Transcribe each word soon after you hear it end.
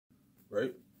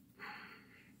right?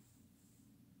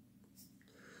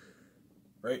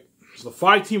 Right? So the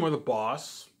 5 team are the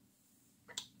boss,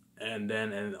 and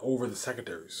over the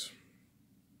secretaries.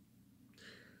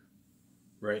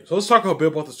 Right? So let's talk a bit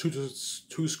about the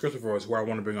two script reviewers who I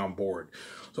want to bring on board.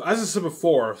 So as I said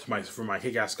before, for my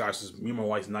kick-ass Sky Source, me and my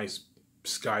wife's nice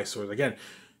Sky Source. Again,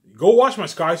 go watch my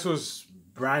Sky Source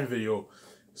brand video.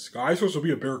 Sky Source will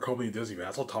be a bigger company than Disney, man.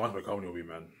 That's how Thomas my company will be,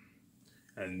 man.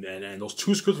 And those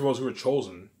two script reviewers who were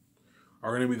chosen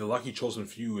are gonna be the lucky chosen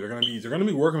few. They're gonna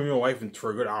be working with me and my wife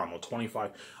for a good, I don't know,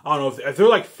 25. I don't know if they're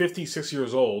like 56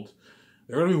 years old.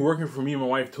 They're going to be working for me and my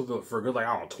wife for a good, like,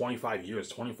 I don't know, 25 years,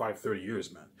 25, 30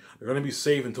 years, man. They're going to be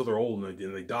safe until they're old and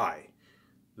they die.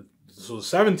 So the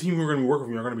 17 who are going to be working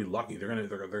for me are going to be lucky. They're going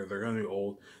to be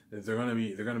old. They're going to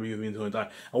be with me until they die.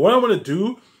 And what I'm going to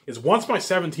do is once my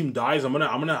 17 dies, I'm going to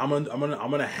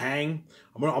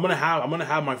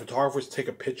have my photographers take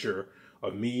a picture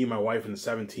of me, my wife, and the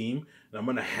 17,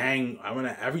 and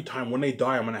every time when they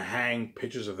die, I'm going to hang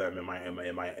pictures of them in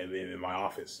my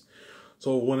office.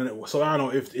 So I don't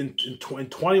know if in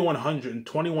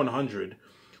 2100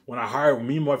 when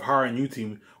me and my wife hire a new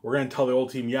team, we're gonna tell the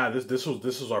old team, yeah, this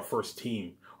was our first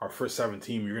team, our first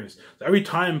 17. You're gonna so every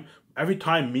time our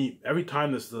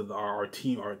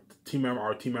team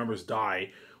members die,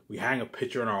 we hang a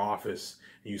picture in our office,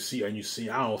 and you see I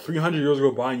don't know 300 years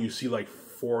go by and you see like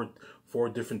four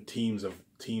different teams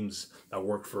that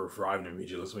work for Ivan and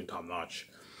VJ. This will be top notch.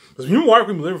 Because me and my wife are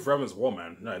gonna be living forever in this world,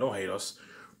 man. No, don't hate us.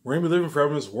 We're going to be living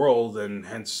forever in this world, and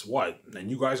hence what?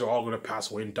 And you guys are all going to pass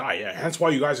away and die. Yeah, hence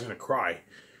why you guys are going to cry.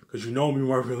 Because you know me,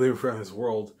 we're going to be living forever in this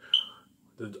world.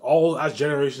 As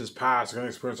generations pass, they're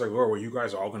going to experience like Lord, where you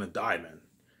guys are all going to die, man.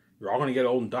 You're all going to get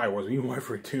old and die, whereas me and my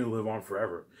wife are continue to live on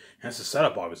forever. Hence the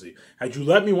setup, obviously. Had you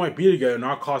let me and my wife be together and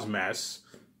not cause mess,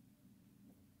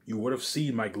 you would have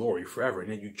seen my glory forever, and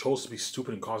yet you chose to be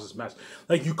stupid and cause this mess.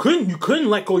 Like you couldn't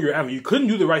let go of your envy. You couldn't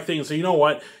do the right thing and say, you know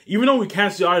what? Even though we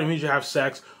can't see Ivan and VJ have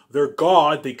sex, they're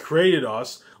God. They created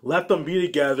us. Let them be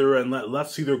together and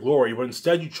let's see their glory. But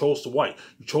instead, you chose to what?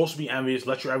 You chose to be envious.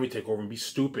 Let your envy take over and be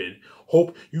stupid.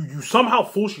 Hope you somehow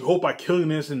foolishly hope by killing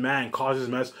an innocent man and cause this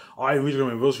mess. Ivan and VJ are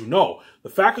going to reveal you. No, the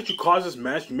fact that you caused this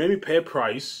mess, you made me pay a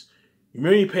price. You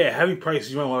made me pay a heavy price.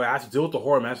 You know, I have to deal with the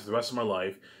horror mess for the rest of my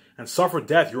life and suffer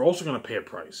death. You're also going to pay a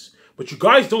price. But you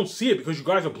guys don't see it because you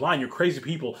guys are blind. You're crazy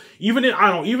people. Even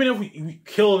if we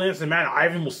kill an innocent man,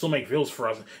 Ivan will still make videos for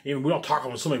us. Even we don't talk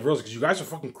about him, still make videos because you guys are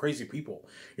fucking crazy people.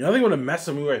 You're nothing but a mess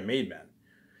that we have made, man.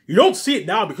 You don't see it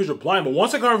now because you're blind, but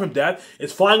once I come from death,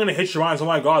 it's finally gonna hit your eyes. Oh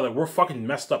my god, like we're fucking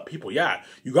messed up people. Yeah,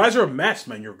 you guys are a mess,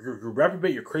 man. You're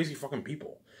reprobate. You're crazy fucking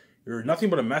people. You're nothing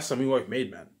but a mess that we have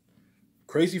made, man.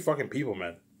 Crazy fucking people,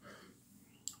 man.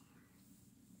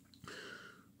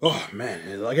 Oh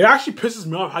man, like it actually pisses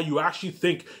me off how you actually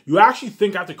think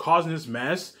after causing this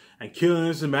mess and killing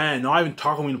this man and not even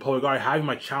talking to me in the public eye, having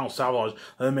my channel sabotaged,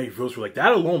 and then make videos for like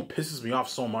that alone pisses me off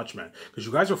so much, man. Because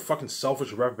you guys are fucking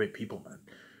selfish, reprobate people, man.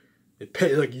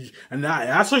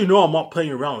 That's how you know I'm not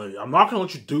playing around. I'm not gonna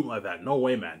let you do it like that. No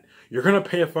way, man. You're gonna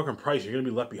pay a fucking price. You're gonna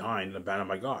be left behind and abandoned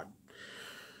by God.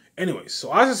 Anyway,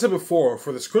 so as I said before,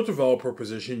 for the script developer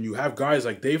position, you have guys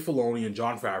like Dave Filoni and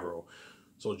Jon Favreau.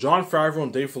 So Jon Favreau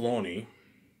and Dave Filoni,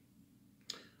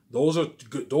 those are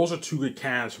two good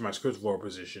candidates for my script developer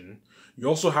position. You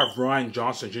also have Rian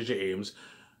Johnson and J.J. Abrams,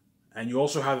 and you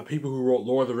also have the people who wrote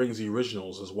Lord of the Rings, the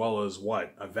originals, as well as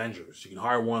what? Avengers. You can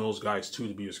hire one of those guys too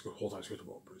to be your full-time script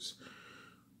developers,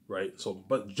 right? So,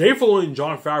 but Dave Filoni and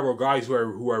Jon Favreau are guys who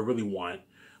I really want.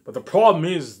 But the problem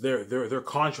is they're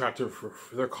contracted for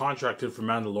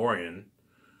Mandalorian.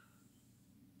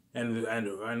 And they're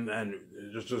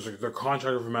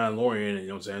contracted for Mandalorian, you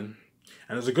know what I'm saying?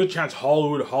 And there's a good chance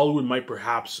Hollywood might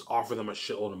perhaps offer them a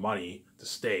shitload of money to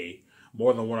stay,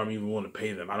 more than what I'm even willing to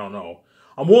pay them. I don't know.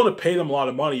 I'm willing to pay them a lot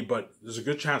of money, but there's a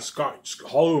good chance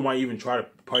Hollywood might even try to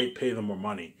pay them more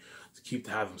money to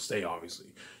have them stay,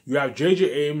 obviously. You have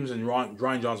J.J. Abrams and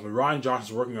Rian Johnson, but Rian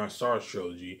Johnson's working on a Star Wars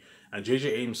trilogy, and J.J.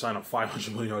 Abrams signed a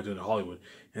 $500 million deal in Hollywood,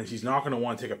 and he's not going to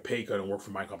want to take a pay cut and work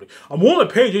for my company. I'm willing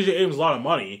to pay J.J. Abrams a lot of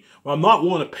money, but I'm not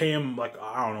willing to pay him like,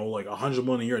 I don't know, like $100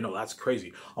 million a year. No, that's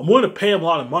crazy. I'm willing to pay him a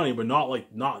lot of money, but not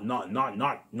like not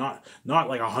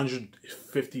like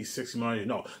 150, 60 million a year.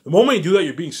 No, the moment you do that,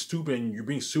 you're being stupid, and you're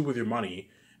being stupid with your money,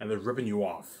 and they're ripping you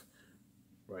off,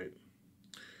 right?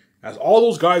 As all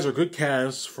those guys are good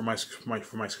candidates for my script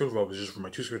developers, just for my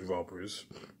two script developers.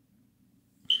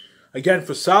 Again,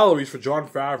 for salaries for Jon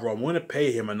Favreau, I'm willing to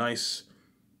pay him a nice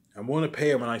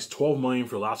 $12 million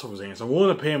for Last of Us Aliens. I'm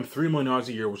willing to pay him $3 million a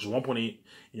year, which is 1.8 in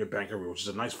your bank every year, which is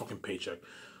a nice fucking paycheck.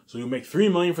 So you make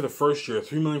 $3 million for the first year,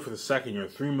 $3 million for the second year,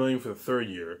 $3 million for the third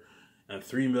year, and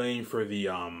 $3 million for the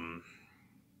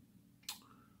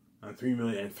and $3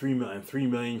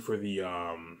 million for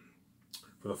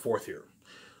the fourth year.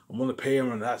 I'm gonna pay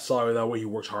him that salary. That way he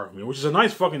works hard for me, which is a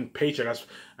nice fucking paycheck.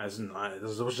 Which is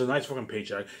a nice fucking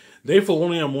paycheck. Dave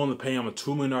Filoni, I'm willing to pay him a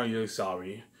 $2 million yearly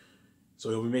salary, so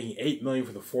he'll be making $8 million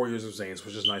for the 4 years of Zanes,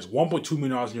 which is nice. $1.2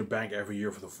 million in your bank every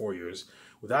year for the 4 years.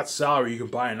 With that salary, you can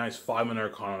buy a nice $5 million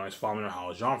condo, a nice $5 million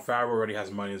house. Jon Favreau already has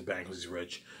money in his bank because he's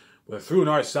rich, but through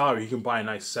another salary, he can buy a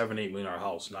nice $7-8 million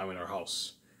house, $9 million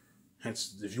house.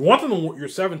 Hence, if you want them to your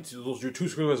two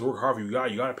screenwriters to work hard for you, you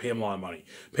got to pay them a lot of money.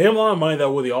 Pay them a lot of money, that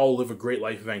way they all live a great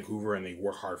life in Vancouver and they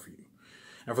work hard for you.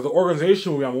 And for the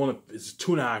organization movie, it's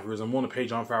 2.5 years. I'm willing to pay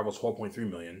Jon Favreau $12.3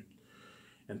 million,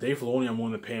 and Dave Filoni, I'm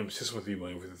willing to pay him $6.3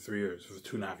 million for the 3 years, for the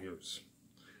 2.5 years.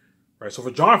 Right. So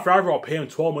for Jon Favreau, I'll pay him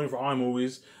 $12 million for all my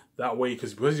movies. That way,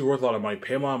 because he's worth a lot of money,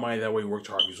 pay him a lot of money. That way, he works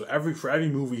hard for you. So for every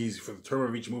movie, for the term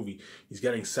of each movie, he's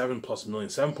getting $7.2+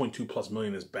 million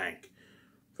in his bank.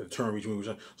 For the term of each movie.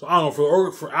 So I don't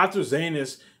know, for after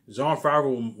Zanus, Jon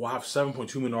Favreau will have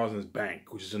 $7.2 million in his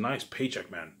bank, which is a nice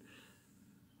paycheck, man.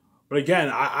 But again,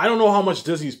 I don't know how much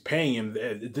Disney's paying him.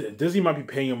 Disney might be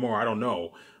paying him more, I don't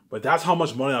know. But that's how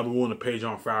much money I'd be willing to pay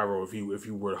Jon Favreau if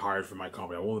he were hired for my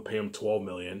company. I'm willing to pay him $12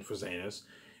 million for Zanus,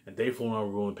 and Dave Filoni will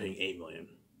be willing to pay $8 million.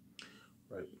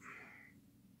 Right.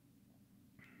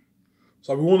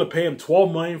 So I'd be willing to pay him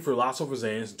 $12 million for Lasso for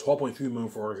Zanus and $12.3 million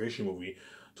for Organization movie.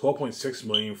 $12.6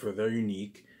 million for They're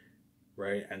Unique,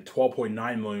 right, and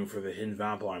 $12.9 million for the Hidden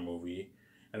Vampire movie,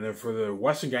 and then for the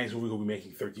Western Gangs movie, he'll be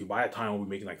making 13. By that time, he'll be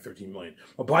making like $13 million.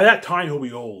 But by that time, he'll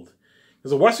be old,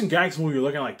 because the Western Gangs movie, you're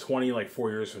looking at like 4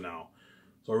 years from now.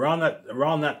 So around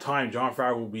that time, Jon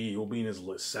Favreau will be in his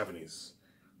 70s.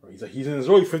 He's in his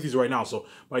early 50s right now. So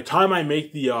by the time I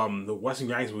make the Western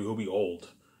Gangs movie, he'll be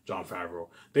old. Jon Favreau.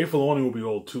 Dave Filoni will be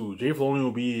old too. Dave Filoni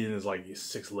will be in his like late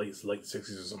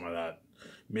 60s or something like that.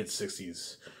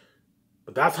 Mid-60s.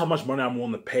 But that's how much money I'm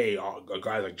willing to pay a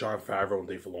guy like Jon Favreau and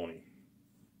Dave Filoni.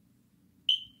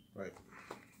 Right.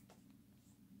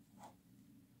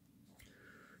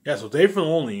 Yeah, so Dave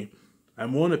Filoni,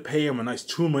 I'm willing to pay him a nice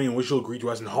 $2 million, which he'll agree to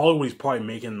us. In Hollywood, he's probably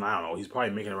making, I don't know, he's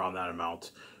probably making around that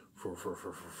amount for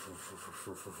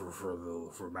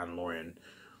Mandalorian.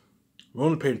 I'm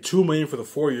willing to pay him $2 million for the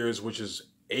 4 years, which is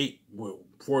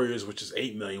 4 years, which is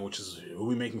 $8 million, we'll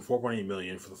be making $4.8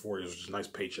 million for the 4 years, which is a nice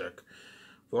paycheck.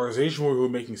 For the organization, we'll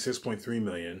be making $6.3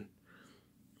 million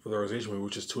for the organization,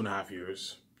 which is 2.5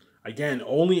 years. Again,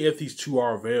 only if these two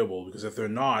are available, because if they're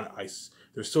not,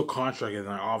 they're still contracted, and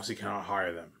I obviously cannot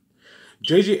hire them.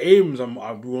 J.J. Abrams, I'm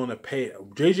willing to pay.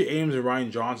 J.J. Abrams and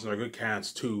Rian Johnson are good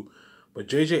candidates too, but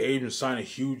J.J. Abrams signed a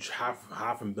huge half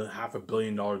a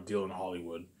billion dollar deal in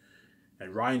Hollywood,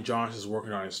 and Rian Johnson is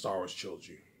working on his Star Wars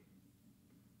trilogy.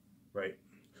 Right?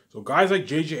 So guys like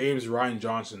J.J. Abrams and Rian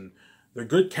Johnson, they're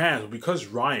good candidates, but because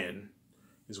Rian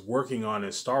is working on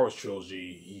his Star Wars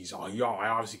trilogy, I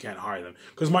obviously can't hire them.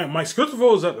 Because my script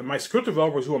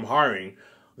developers who I'm hiring,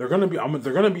 they're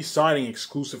gonna be signing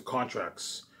exclusive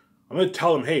contracts. I'm gonna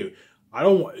tell them, hey,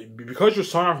 because you're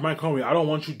signing off for my company, I don't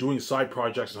want you doing side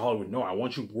projects in Hollywood. No, I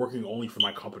want you working only for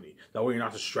my company. That way you're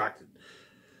not distracted.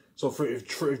 So if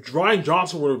Rian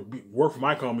Johnson were to work for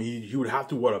my company, he would have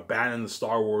to abandon the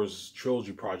Star Wars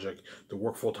trilogy project to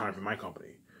work full time for my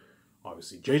company.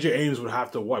 Obviously, J.J. Abrams would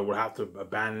have to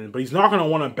abandon, but he's not going to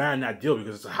want to abandon that deal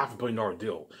because it's a $500 million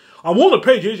deal. I'm willing to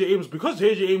pay J.J. Abrams because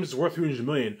J.J. Abrams is worth $300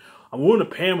 million. I'm willing to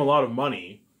pay him a lot of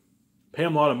money,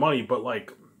 but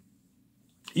like,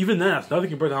 even then, that's nothing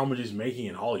compared to how much he's making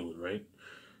in Hollywood, right?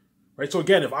 Right. So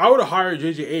again, if I were to hire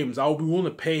J.J. Abrams, I would be willing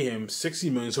to pay him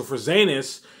 $60 million. So for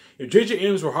Zanus, if J.J.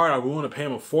 Abrams were hired, I'd be willing to pay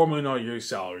him a $4 million yearly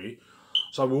salary.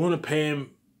 So I'd be willing to pay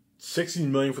him $16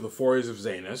 million for the 4 years of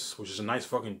Zanus, which is a nice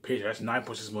fucking paycheck. That's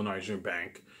 $9.6 million in your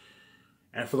bank.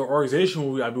 And for the organization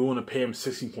movie, I'd be willing to pay him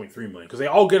 $16.3 million because they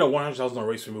all get a $100,000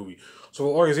 race for movie. So for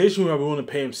the organization movie, I'd be willing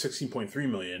to pay him $16.3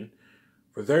 million.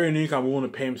 For They're Unique, I'm willing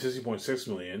to pay him $16.6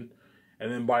 million.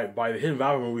 And then by the Hidden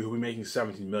Vampire movie, he'll be making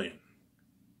 $17 million,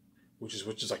 which is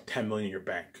like $10 million in your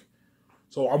bank.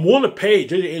 So I'm willing to pay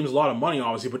J.J. Abrams a lot of money,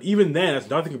 obviously, but even then, that's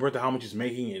nothing compared to how much he's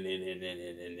making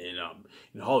in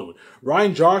Hollywood.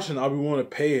 Rian Johnson, I'll be willing to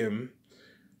pay him.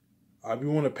 I'd be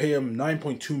willing to pay him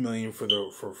 $9.2 million for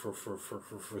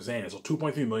Zanus. So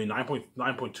 $2.3 million,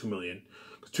 $9.2 million.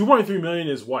 2.3 million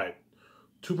is what?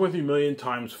 2.3 million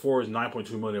times 4 is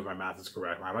 9.2 million if my math is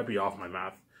correct. I might be off my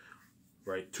math.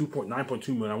 Right? 9.2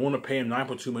 million. I want to pay him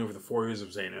 9.2 million for the 4 years of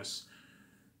Zanus.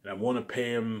 And I want to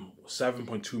pay him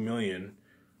 $7.2 million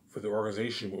for the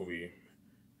organization movie.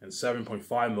 and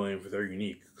 7.5 million for their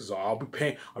unique. Because I'll be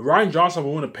paying Ryan Johnson. I'm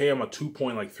willing to pay him a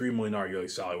 $2.3 million yearly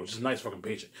salary, which is a nice fucking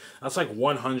paycheck. That's like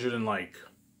 100 and like.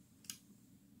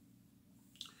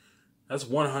 That's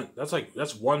 100. That's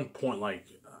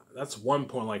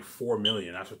 1.4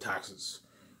 million after taxes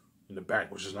in the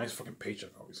bank, which is a nice fucking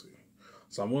paycheck, obviously.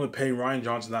 So I'm willing to pay Ryan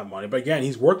Johnson that money. But again,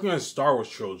 he's working on a Star Wars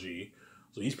trilogy,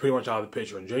 so he's pretty much out of the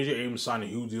picture. And J.J. Abrams signed a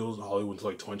huge deal in Hollywood until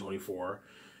like 2024.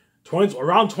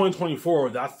 Around 2024,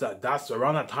 that's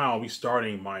around that time I'll be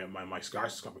starting my Sky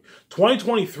Source company.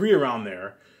 2023 around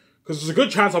there, because there's a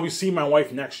good chance I'll be seeing my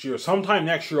wife next year. Sometime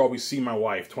next year I'll be seeing my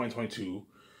wife. 2022.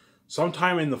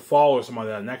 Sometime in the fall or something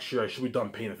like that next year I should be done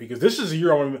paying the fee, because this is the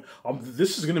year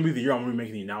this is going to be the year I'm going to be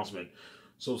making the announcement.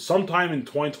 So sometime in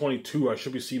 2022 I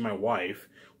should be seeing my wife.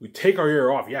 We take our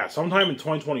year off. Yeah, sometime in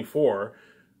 2024,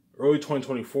 early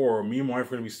 2024, me and my wife are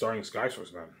going to be starting Sky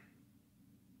Source, man.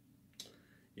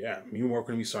 Yeah, me and my wife are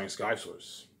going to be starting Sky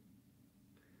Source.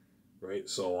 Right?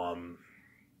 So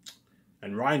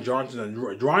and Ryan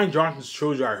Johnson's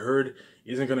trilogy, I heard,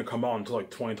 isn't going to come out until like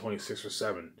 2026 or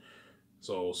 7.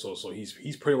 So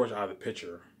he's pretty much out of the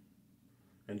picture.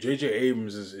 And J.J.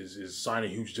 Abrams is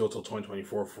signing a huge deal till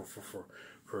 2024 for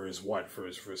his what? For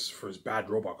his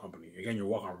Bad Robot company. Again, you're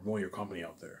welcome to promote your company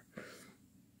out there.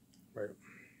 Right.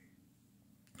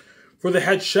 For the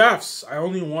head chefs, I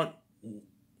only want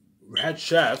head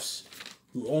chefs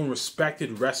who own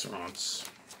respected restaurants.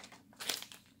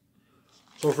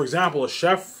 So for example, a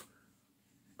chef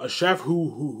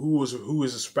who is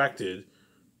respected.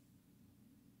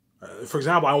 For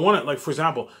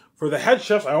example, for the head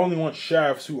chefs, I only want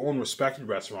chefs who own respected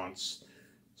restaurants.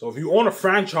 So if you own a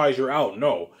franchise, you're out.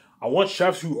 No, I want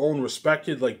chefs who own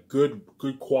respected, like good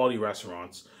quality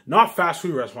restaurants, not fast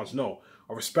food restaurants. No,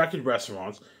 a respected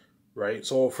restaurants, right?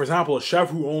 So for example, a chef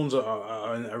who owns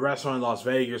a restaurant in Las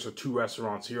Vegas or 2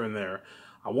 restaurants here and there,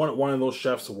 I want one of those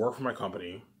chefs to work for my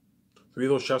company. 3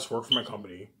 of those chefs work for my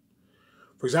company.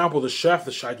 For example, the chef,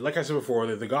 like I said before,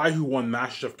 the guy who won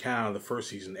MasterChef Canada the first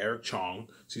season, Eric Chong,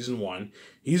 season 1,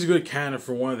 he's a good candidate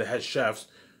for one of the head chefs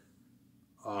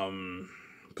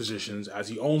positions, as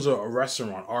he owns a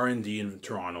restaurant, R&D, in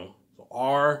Toronto. So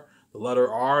R, the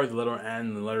letter R, the letter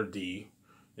N, the letter D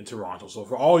in Toronto. So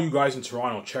for all you guys in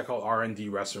Toronto, check out R&D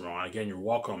restaurant. Again, you're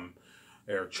welcome,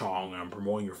 Eric Chong. I'm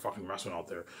promoting your fucking restaurant out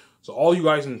there. So all you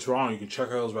guys in Toronto, you can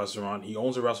check out his restaurant. He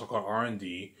owns a restaurant called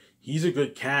R&D. He's a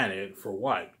good candidate for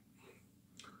what?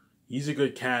 He's a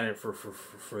good candidate for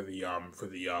the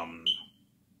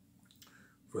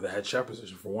head chef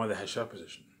position, for one of the head chef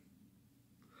position.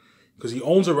 Because he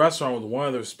owns a restaurant with one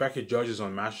of the respected judges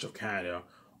on MasterChef Canada,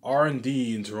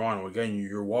 R&D in Toronto. Again,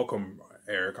 you're welcome,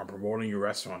 Eric. I'm promoting your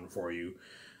restaurant for you.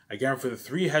 Again, for the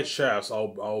 3 head chefs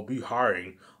I'll be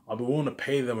hiring, I'll be willing to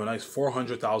pay them a nice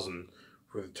 $400,000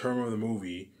 for the term of the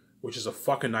movie, which is a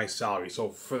fucking nice salary. So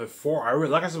for the 4,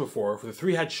 like I said before, for the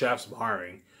 3 head chefs I'm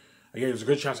hiring, again, there's a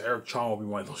good chance Eric Chong will be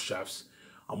one of those chefs.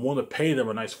 I'm willing to pay them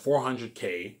a nice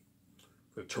 $400K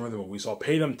for the term of the movie. So I'll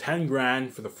pay them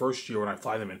 $10,000 for the first year when I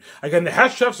fly them in. Again, the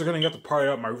head chefs are gonna get to party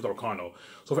out my rooftop condo.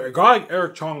 So if a guy like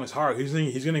Eric Chong is hired,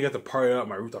 he's gonna get to party out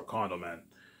my rooftop condo, man.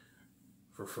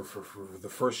 For the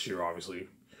first year, obviously,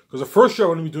 because the first year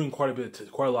I'm gonna be doing quite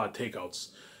a lot of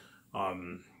takeouts.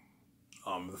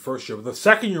 The first year, but the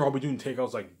second year I'll be doing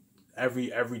takeouts like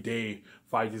every day,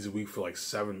 5 days a week for like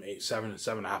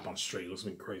 7.5 months straight. It looks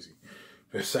like crazy.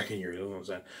 For the second year, you know what I'm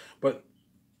saying? But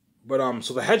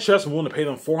so the head chefs, I'm willing to pay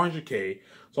them $400K.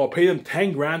 So I'll pay them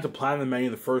 $10,000 to plan the menu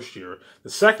the first year. The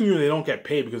second year they don't get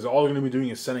paid because all they're going to be doing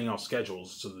is sending out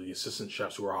schedules to the assistant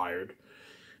chefs who are hired.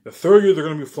 The third year they're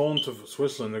going to be flown to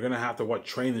Switzerland. They're going to have to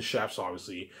train the chefs.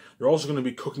 Obviously, they're also going to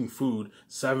be cooking food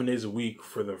 7 days a week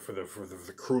for the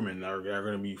crewmen that are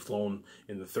going to be flown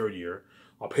in the third year.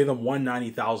 I'll pay them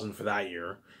 $190,000 for that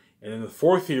year, and in the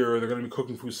fourth year they're going to be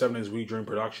cooking food 7 days a week during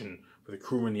production for the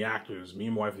crewmen, the actors, me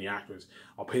and my wife and the actors.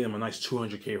 I'll pay them a nice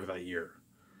 $200K for that year.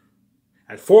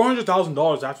 And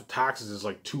 $400,000 after taxes is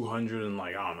like 200 and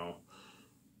like I don't know,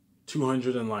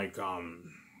 200 and like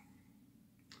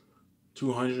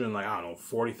 200 and like I don't know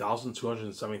 40,000,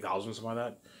 270,000, something like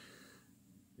that.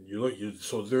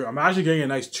 So I'm actually getting a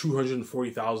nice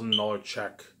 $240,000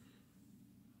 check.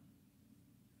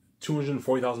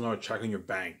 $240,000 check in your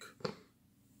bank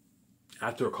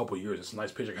after a couple of years. It's a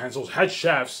nice paycheck. And so head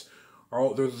chefs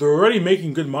they're already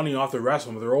making good money off the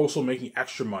restaurant, but they're also making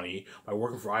extra money by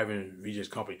working for Ivan and VJ's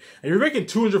company. And if you're making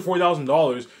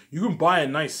 $240,000, you can buy a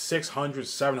nice $600,000,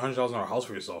 $700,000 house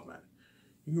for yourself, man.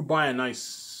 You can buy a nice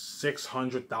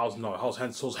 $600,000 house.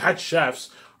 Hence, those head chefs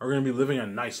are going to be living a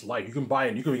nice life. You can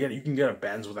get a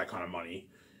Benz with that kind of money.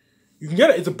 You can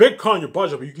get it. It's a big cut on your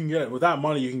budget, but you can get it with that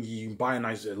money. You can buy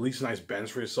at least a nice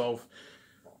Benz for yourself.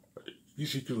 You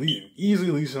can easily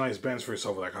lease a nice Benz for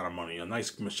yourself with that kind of money. A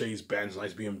nice Mercedes Benz, a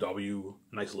nice BMW,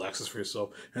 a nice Lexus for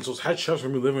yourself. And so head chefs are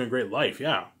gonna be living a great life.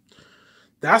 Yeah,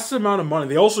 that's the amount of money.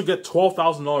 They also get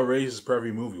 $12,000 raises per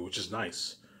every movie, which is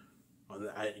nice.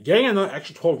 Getting an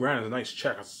extra 12 grand is a nice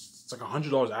check. It's like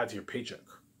 $100 added to your paycheck,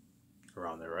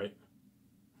 around there, right?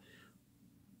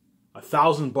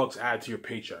 $1,000 added to your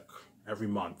paycheck every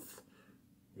month,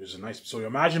 which is a nice. So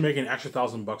imagine making an extra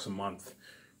 $1,000 a month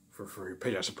for your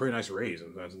paycheck. That's a pretty nice raise.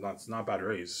 That's not a bad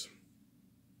raise,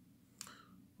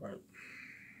 right?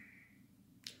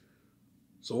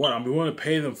 So what? I'm willing to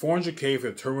pay them $400K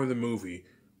for the term of the movie,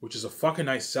 which is a fucking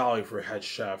nice salary for a head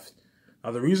chef.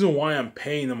 Now the reason why I'm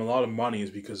paying them a lot of money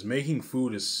is because making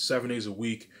food is 7 days a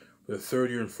week. The third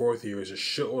year and fourth year is a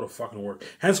shitload of fucking work.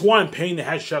 Hence why I'm paying the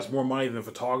head chefs more money than the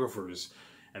photographers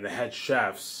and the head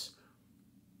chefs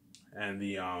and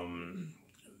the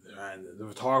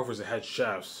photographers, the head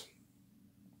chefs,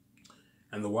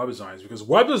 and the web designers. Because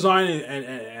web design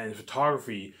and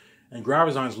photography and graphic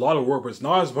design is a lot of work, but it's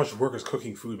not as much work as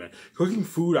cooking food, man. Cooking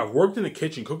food, I've worked in the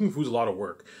kitchen. Cooking food is a lot of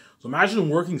work. So imagine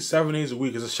working 7 days a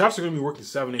week, because the chefs are going to be working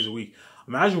 7 days a week.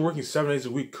 Imagine working 7 days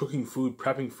a week, cooking food,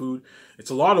 prepping food. It's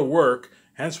a lot of work.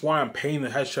 Hence why I'm paying the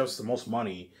head chefs the most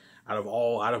money out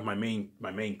of my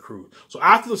main crew. So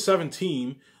after the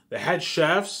 17, the head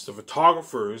chefs, the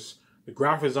photographers, the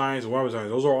graphic designers, the web designers,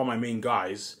 those are all my main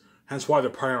guys. Hence why they're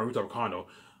part of my rooftop condo.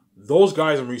 Those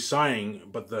guys I'm resigning,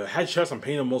 but the head chefs I'm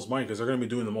paying them the most money because they're going to be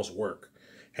doing the most work.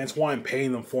 Hence why I'm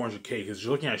paying them $400K, because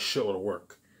you're looking at a shitload of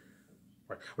work.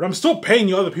 Right. But I'm still paying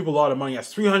the other people a lot of money.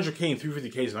 That's $300K and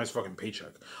 $350K is a nice fucking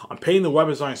paycheck. I'm paying the web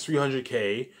designers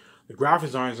 $300K, the graphic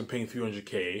designers I'm paying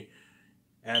 $300K,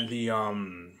 and the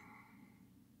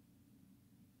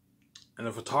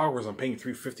photographers I'm paying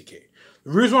 $350K.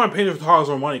 The reason why I'm paying the photographers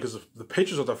more money is because the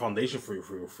pictures are the foundation for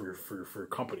your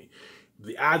company.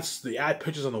 The ad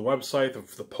pictures on the website,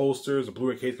 the posters, the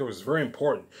Blu-ray case covers is very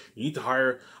important. You need to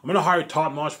hire. I'm going to hire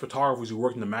top-notch photographers who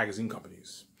work in the magazine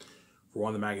companies for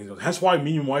one of the magazines. That's why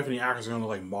me and my wife and the actors are going to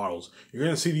look like models. You're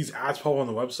going to see these ads pop up on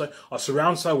the website. A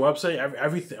surround side website.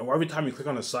 Every time you click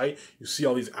on the site, you see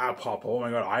all these ads pop up. Oh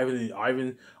my god,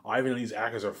 Ivan and these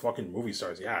actors are fucking movie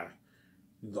stars. Yeah,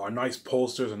 our nice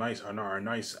posters, our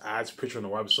nice ads picture on the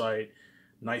website.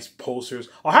 Nice posters.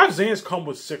 I'll have Zane's come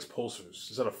with 6 posters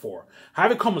instead of 4.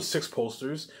 Have it come with 6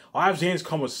 posters. I'll have Zane's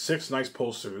come with 6 nice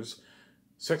posters.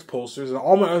 6 posters. And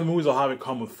all my other movies, I'll have it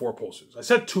come with 4 posters. I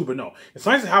said 2, but no. It's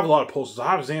nice to have a lot of posters.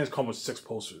 I'll have Zane's come with 6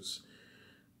 posters.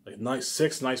 Like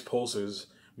 6 nice posters.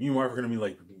 Me and my wife are going to be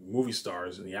like movie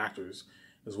stars and the actors.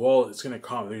 As well, it's going to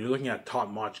come. You're looking at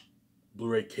top-notch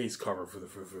Blu-ray case cover for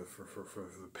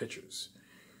the pictures.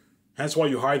 That's why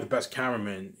you hire the best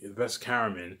cameraman,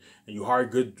 and you hire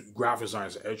good graphic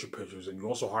designers to edit your pictures, and you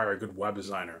also hire a good web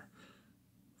designer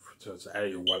to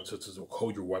edit your web, to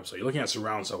code your website. You're looking at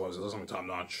surround sound websites. That's something top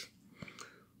notch,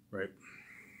 right?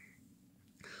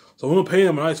 So I'm gonna pay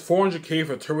them a nice $400K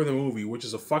for a tour of the movie, which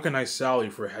is a fucking nice salary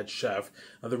for a head chef.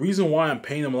 Now the reason why I'm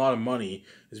paying them a lot of money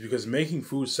is because making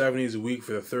food 7 days a week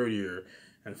for the 3rd year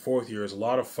and 4th year is a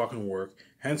lot of fucking work.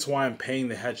 Hence why I'm paying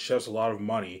the head chefs a lot of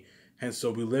money. Hence,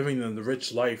 they'll be living the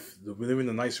rich life. They'll be living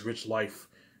the nice rich life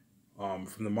from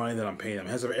the money that I'm paying them.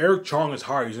 Hence, if Eric Chong is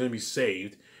hired, he's going to be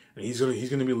saved, and he's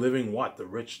going to be living what the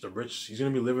rich. He's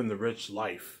going to be living the rich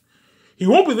life. He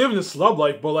won't be living the celeb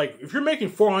life, but like if you're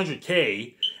making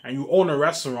 $400K and you own a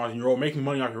restaurant and you're making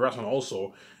money off your restaurant,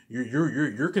 also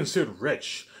you're considered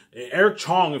rich. Eric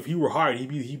Chong, if he were hired,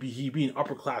 he'd be an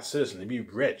upper class citizen. He'd be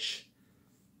rich,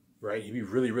 right? He'd be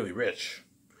really really rich.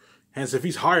 Hence, if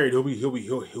he's hired, he'll.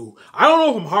 I don't know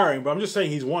if I'm hiring, but I'm just saying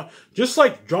he's one. Just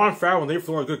like Jon Favreau when they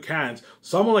flew good candidates,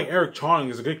 someone like Eric Chong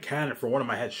is a good candidate for one of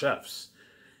my head chefs.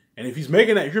 And if you're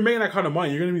making that kind of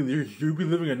money, you'll be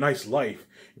living a nice life.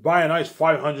 You buy a nice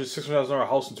 $500,000-$600,000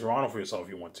 house in Toronto for yourself if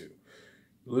you want to.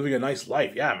 You're living a nice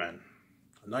life, yeah, man.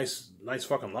 A nice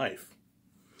fucking life.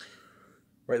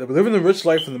 Right, they'll be living the rich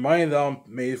life from the money that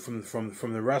made from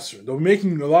the restaurant. They'll be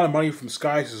making a lot of money from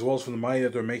Skies as well as from the money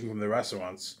that they're making from the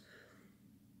restaurants.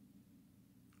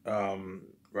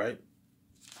 Right,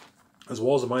 as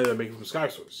well as the money they're making from Sky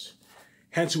Source.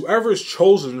 Hence, whoever is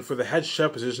chosen for the head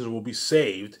chef positions will be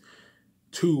saved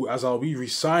too, as I'll be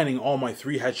resigning all my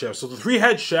 3 head chefs. So the 3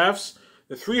 head chefs,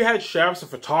 the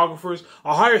photographers,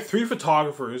 I'll hire 3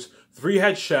 photographers, 3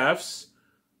 head chefs,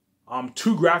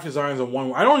 2 graphic designers, and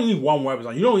 1. I don't need 1 web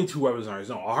designer. You don't need 2 web designers.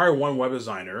 No, I'll hire 1 web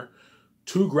designer,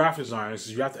 2 graphic designers,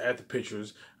 because you have to edit the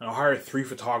pictures, and I'll hire 3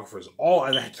 photographers,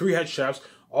 and 3 head chefs.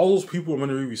 All those people are going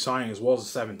to be resigning as well as the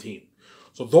 17.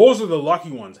 So those are the lucky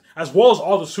ones, as well as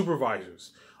all the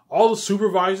supervisors. All the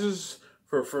supervisors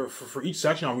for each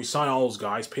section, I'll resign all those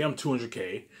guys, pay them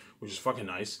 $200K, which is fucking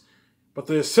nice. But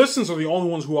the assistants are the only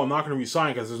ones who I'm not going to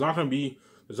resign because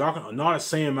not a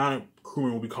same amount of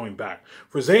crewmen will be coming back.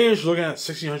 For Zainish, you're looking at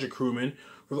 1,600 crewmen.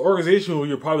 For the organization,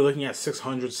 you're probably looking at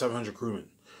 600, 700 crewmen.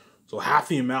 So half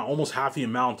the amount, almost half the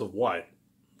amount of what?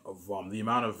 Of the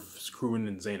amount of crewmen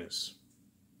in Zanus.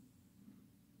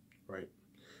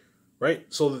 Right?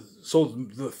 So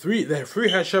the three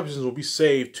head chef positions will be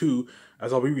saved too,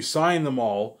 as I'll be resigning them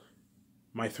all.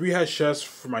 My 3 head chefs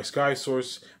for my Sky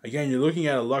Source. Again, you're looking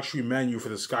at a luxury menu for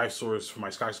the Sky Source for my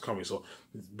Sky Source company. So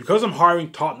because I'm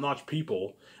hiring top-notch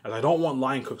people, as I don't want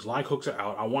line cooks. Line cooks are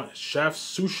out. I want chefs,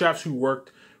 sous chefs who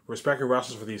worked respected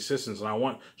restaurants for the assistants, and I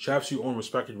want chefs who own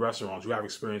respected restaurants who have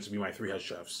experience to be my 3 head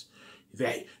chefs.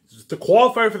 To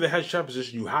qualify for the head chef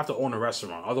position, you have to own a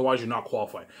restaurant. Otherwise, you're not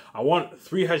qualified. I want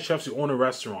 3 head chefs who own a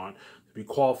restaurant to be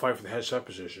qualified for the head chef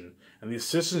position. And the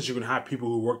assistants, you can have people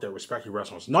who worked at respected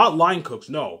restaurants. Not line cooks,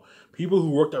 no. People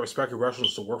who worked at respected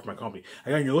restaurants to work for my company.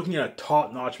 Again, you're looking at a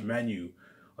top-notch menu,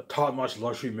 a top-notch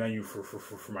luxury menu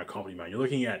for my company, man. You're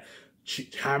looking at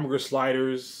hamburger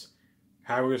sliders.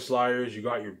 You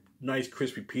got your nice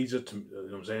crispy pizza, you know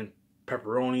what I'm saying?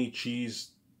 Pepperoni,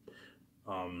 cheese,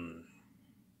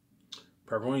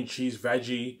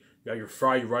 veggie. You got your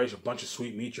fried rice, a bunch of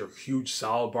sweet meat, your huge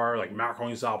salad bar, like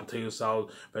macaroni salad, potato salad,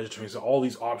 vegetarian salad, all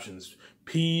these options.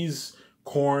 Peas,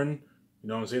 corn, you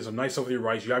know what I'm saying? Some nice stuff with your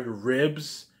rice. You have your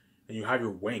ribs, and you have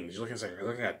your wings. You're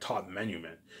looking at a top menu,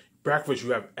 man. Breakfast, you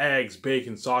have eggs,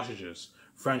 bacon, sausages,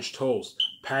 French toast,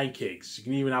 pancakes. You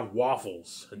can even have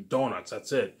waffles and donuts.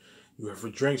 That's it. For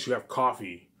drinks, you have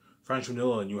coffee, French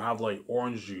vanilla, and you have like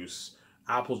orange juice,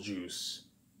 apple juice,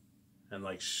 and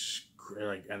like you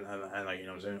know what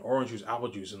I'm saying, orange juice, apple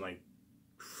juice, and like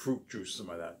fruit juice,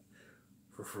 something like that.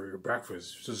 For your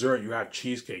breakfast. Dessert, you have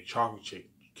cheesecake, chocolate cake,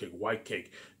 white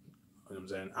cake, you know what I'm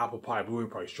saying, apple pie, blueberry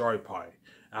pie, strawberry pie,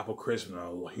 apple crisp, and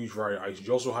a huge variety of ice.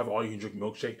 You also have all you can drink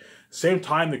milkshake. Same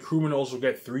time, the crewmen also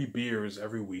get 3 beers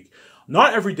every week.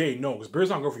 Not every day, no, because beer's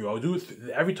not good for you. I'll do it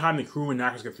every time the crewmen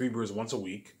knackers get 3 beers once a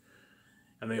week.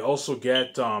 And they also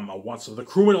get the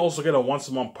crewmen also get a once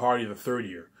a month party the 3rd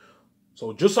year.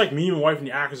 So just like me and my wife and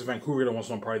the actors of Vancouver get a once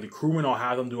a month party, the crewmen, I'll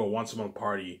have them do a once a month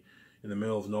party in the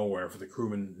middle of nowhere for the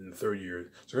crewmen in the 3rd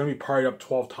year. So they're going to be partied up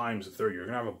 12 times the 3rd year.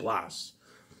 They're going to have a blast.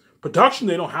 Production,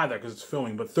 they don't have that because it's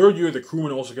filming. But 3rd year, the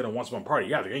crewmen also get a once a month party.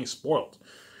 Yeah, they're getting spoiled.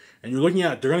 And you're looking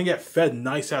at, they're going to get fed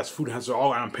nice ass food. Hence,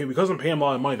 because I'm paying them a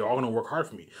lot of money, they're all going to work hard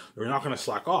for me. They're not going to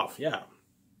slack off. Yeah.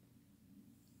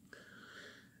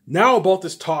 Now about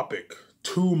this topic,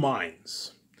 2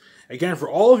 minds. Again, for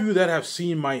all of you that have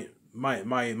seen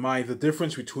the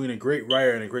difference between a great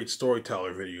writer and a great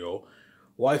storyteller video,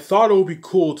 well, I thought it would be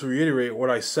cool to reiterate what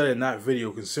I said in that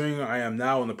video, considering I am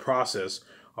now in the process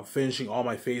of finishing all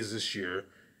my phases this year,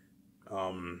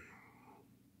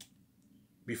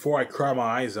 before I cry my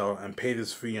eyes out and pay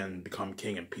this fee and become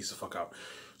king and peace the fuck out.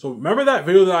 So remember that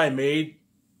video that I made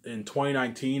in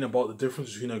 2019 about the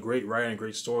difference between a great writer and a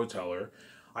great storyteller?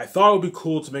 I thought it would be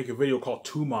cool to make a video called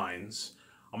 2 Minds.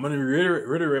 I'm going to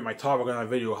reiterate my topic on that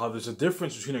video, how there's a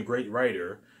difference between a great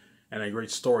writer and a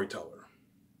great storyteller.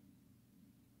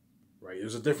 Right?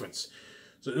 There's a difference.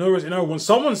 So in other words, when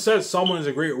someone says someone is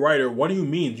a great writer, what do you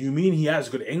mean? Do you mean he has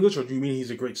good English, or do you mean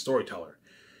he's a great storyteller?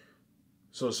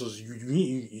 So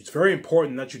it's very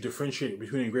important that you differentiate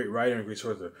between a great writer and a great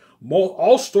storyteller.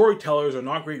 All storytellers are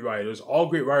not great writers. All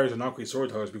great writers are not great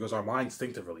storytellers because our minds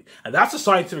think differently. And that's a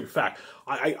scientific fact.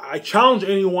 I challenge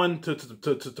anyone to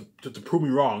prove me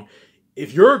wrong.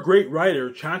 If you're a great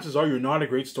writer, chances are you're not a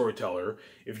great storyteller.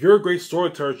 If you're a great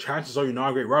storyteller, chances are you're not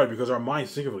a great writer because our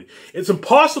minds think differently. It's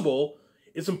impossible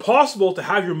to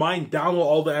have your mind download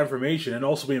all the information and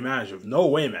also be imaginative. No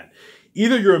way, man.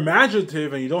 Either you're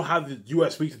imaginative and you don't have the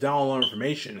USB to download all the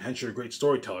information, hence you're a great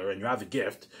storyteller and you have the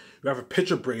gift, you have a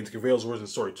picture brain to convey those words in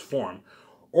story form,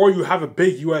 or you have a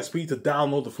big USB to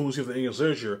download the fluency of the English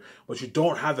literature, but you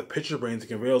don't have the picture brain to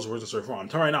convey those words in story form. I'm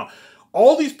telling you right now,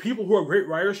 all these people who are great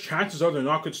writers, chances are they're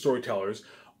not good storytellers.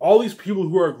 All these people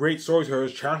who are great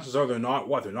storytellers, chances are they're not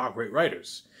what? They're not great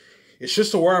writers. It's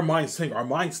just the way our minds think. Our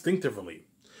minds think differently.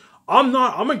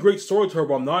 I'm a great storyteller,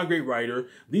 but I'm not a great writer.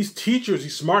 These teachers,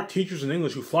 these smart teachers in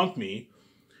English who flunked me,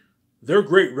 they're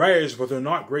great writers, but they're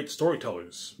not great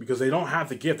storytellers because they don't have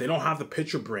the gift. They don't have the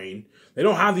picture brain. They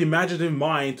don't have the imaginative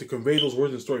mind to convey those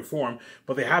words in story form,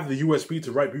 but they have the USB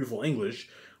to write beautiful English.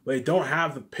 But they don't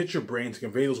have the picture brain to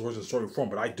convey those words in story form,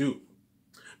 but I do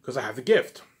because I have the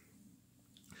gift.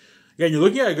 Again, you're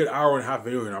looking at a good hour and a half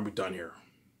video and I'll be done here.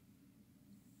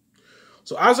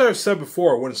 So as I've said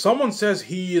before, when someone says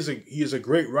he is a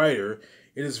great writer,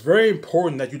 it is very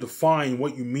important that you define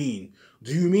what you mean.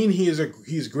 Do you mean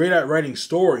he's great at writing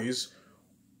stories,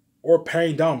 or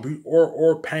penning down beautiful English,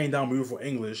 or penning down beautiful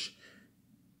English?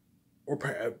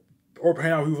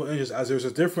 As there's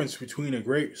a difference between a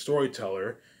great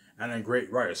storyteller and a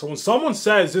great writer. So when someone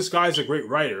says this guy's a great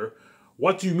writer,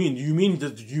 what do you mean? Do you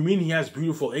mean he has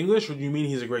beautiful English, or do you mean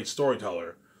he's a great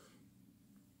storyteller?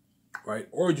 Right?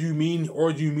 Or do you mean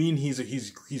he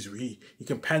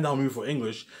can pen down beautiful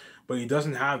English, but he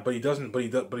doesn't have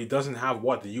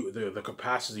what the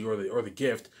capacity or the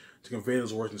gift to convey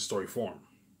those words in story form.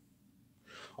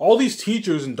 All these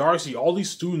teachers in Darcy, all these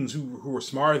students who were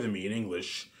smarter than me in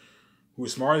English,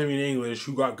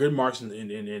 who got good marks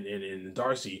in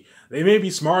Darcy, they may be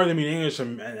smarter than me in English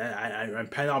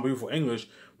and pen out beautiful English,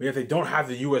 but yet they don't have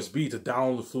the USB to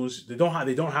download the fluency. They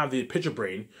don't have the picture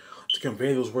brain to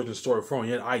convey those words in story form.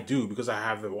 Yet I do, because I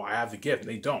have the gift, and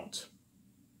they don't.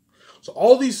 So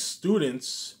all these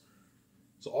students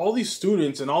and all these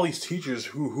teachers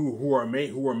who are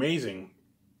amazing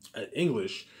at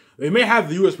English, they may have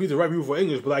the USB to write beautiful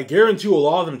English, but I guarantee you a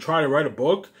lot of them try to write a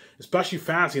book, especially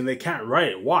fantasy, and they can't write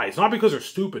it. Why? It's not because they're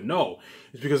stupid, no.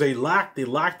 It's because they lack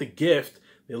the gift,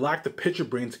 they lack the picture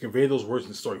brain to convey those words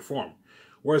in story form.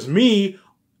 Whereas me,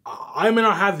 I may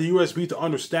not have the USB to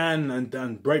understand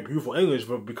and write beautiful English,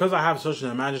 but because I have such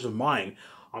an imaginative mind,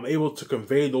 I'm able to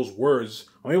convey those words.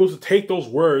 I'm able to take those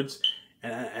words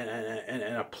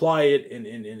and apply it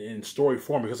in story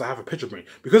form, because I have a picture brain.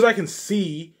 Because I can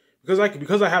see,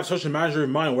 because I have such an imaginative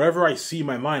mind, wherever I see in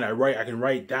my mind, I can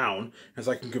write down, as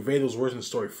I can convey those words in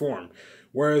story form.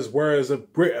 Whereas a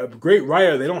great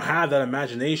writer, they don't have that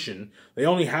imagination. They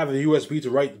only have the USB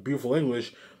to write beautiful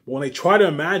English. But when they try to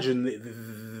imagine,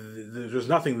 there's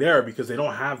nothing there, because they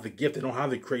don't have the gift. They don't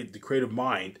have the creative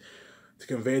mind to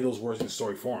convey those words in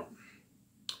story form.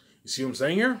 You see what I'm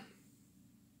saying here?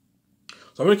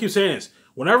 So I'm going to keep saying this.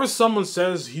 Whenever someone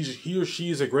says he or she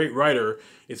is a great writer,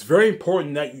 it's very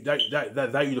important that you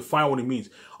define what it means.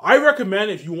 I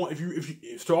recommend,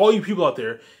 if to all you people out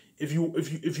there, if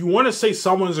you want to say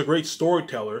someone is a great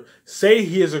storyteller, say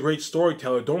he is a great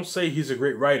storyteller. Don't say he's a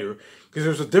great writer, because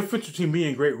there's a difference between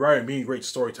being a great writer and being a great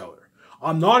storyteller.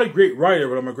 I'm not a great writer,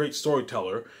 but I'm a great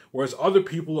storyteller, whereas other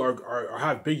people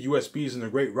have big USBs and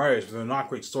they're great writers, but they're not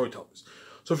great storytellers.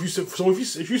 So if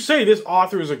you say this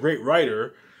author is a great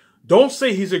writer, don't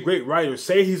say he's a great writer.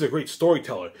 Say he's a great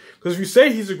storyteller. Because if you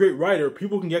say he's a great writer,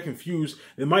 people can get confused.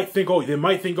 They might think, oh,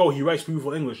 he writes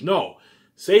beautiful English. No,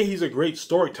 say he's a great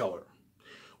storyteller.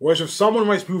 Whereas if someone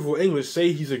writes beautiful English,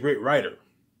 say he's a great writer.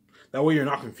 That way you're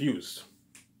not confused.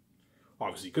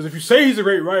 Obviously, because if you say he's a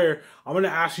great writer, I'm going to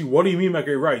ask you, what do you mean by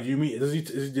great writer? Do you mean does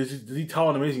he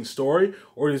tell an amazing story,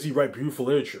 or does he write beautiful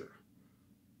literature?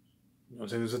 You know what I'm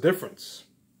saying? There's a difference,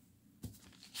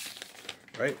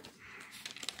 right?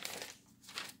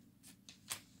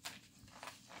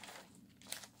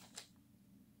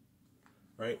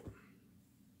 Right.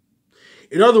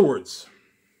 In other words,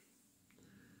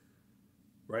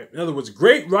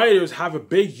 great writers have a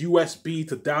big USB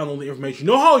to download the information.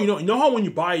 You know how when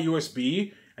you buy a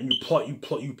USB and you plug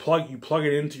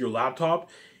it into your laptop,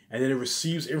 and then it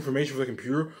receives information from the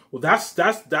computer? Well, that's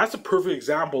a perfect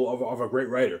example of a great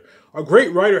writer. A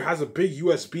great writer has a big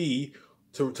USB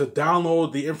to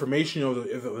download the information of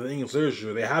the English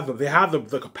literature. They have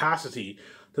the capacity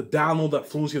to download that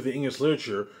fluency of the English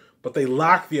literature, but they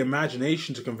lack the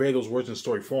imagination to convey those words in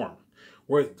story form.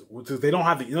 Where they don't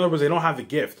have they don't have the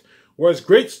gift. Whereas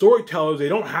great storytellers, they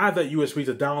don't have that USB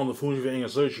to download the fluency of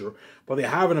English literature, but they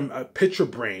have a picture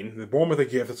brain. They're born with a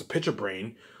gift. It's a picture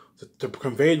brain to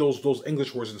convey those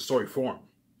English words in story form.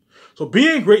 So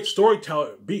being a great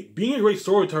storyteller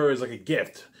is like a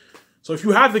gift. So if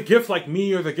you have the gift like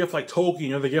me, or the gift like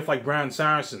Tolkien, or the gift like Brandon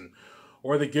Sanderson,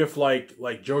 or the gift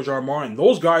like George R. R. Martin,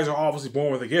 those guys are obviously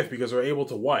born with a gift, because they're able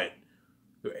to what?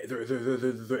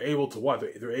 They're able to what?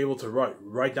 They're able to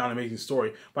write down an amazing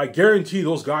story. But I guarantee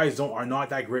those guys are not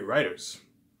that great writers.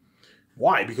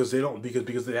 Why? Because they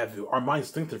have our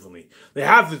minds think differently. They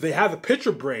have the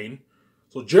picture brain.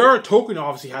 So J.R.R. Tolkien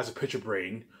obviously has a picture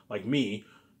brain like me.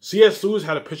 C.S. Lewis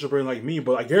had a picture brain like me.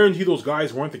 But I guarantee those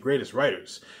guys weren't the greatest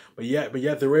writers. But yet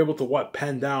they were able to what?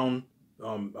 Pen down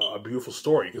a beautiful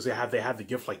story, because they had the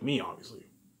gift like me, obviously.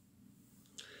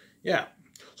 Yeah.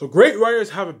 So great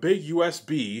writers have a big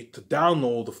USB to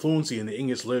download the fluency in the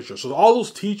English literature. So all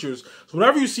those teachers, so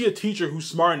whenever you see a teacher who's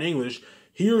smart in English,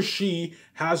 he or she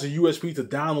has a USB to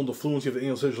download the fluency of the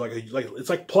English literature. It's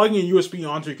like plugging a USB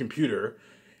onto your computer,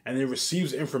 and it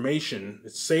receives information.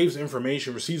 It saves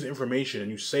information, receives information, and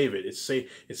you save it. It's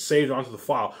saved onto the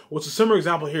file. Well, it's a similar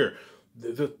example here.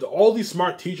 all these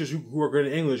smart teachers who are great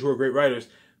at English, who are great writers,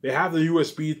 they have the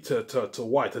USB to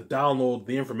what? To download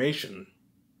the information,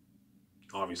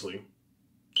 obviously.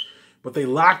 But they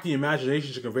lack the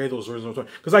imagination to convey those words.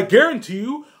 Because I guarantee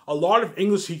you, a lot of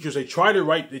English teachers, they try to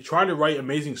write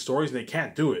amazing stories and they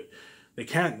can't do it. They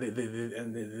can't.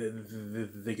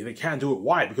 They can't do it.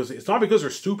 Why? Because it's not because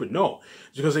they're stupid. No,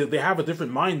 it's because they have a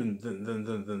different mind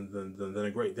than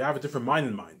a great. They have a different mind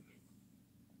than mine.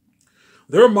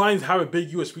 Their minds have a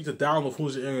big USB to download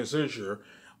fluency in English literature,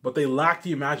 but they lack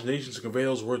the imagination to convey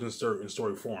those words in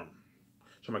story form.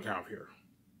 Turn my camera up here.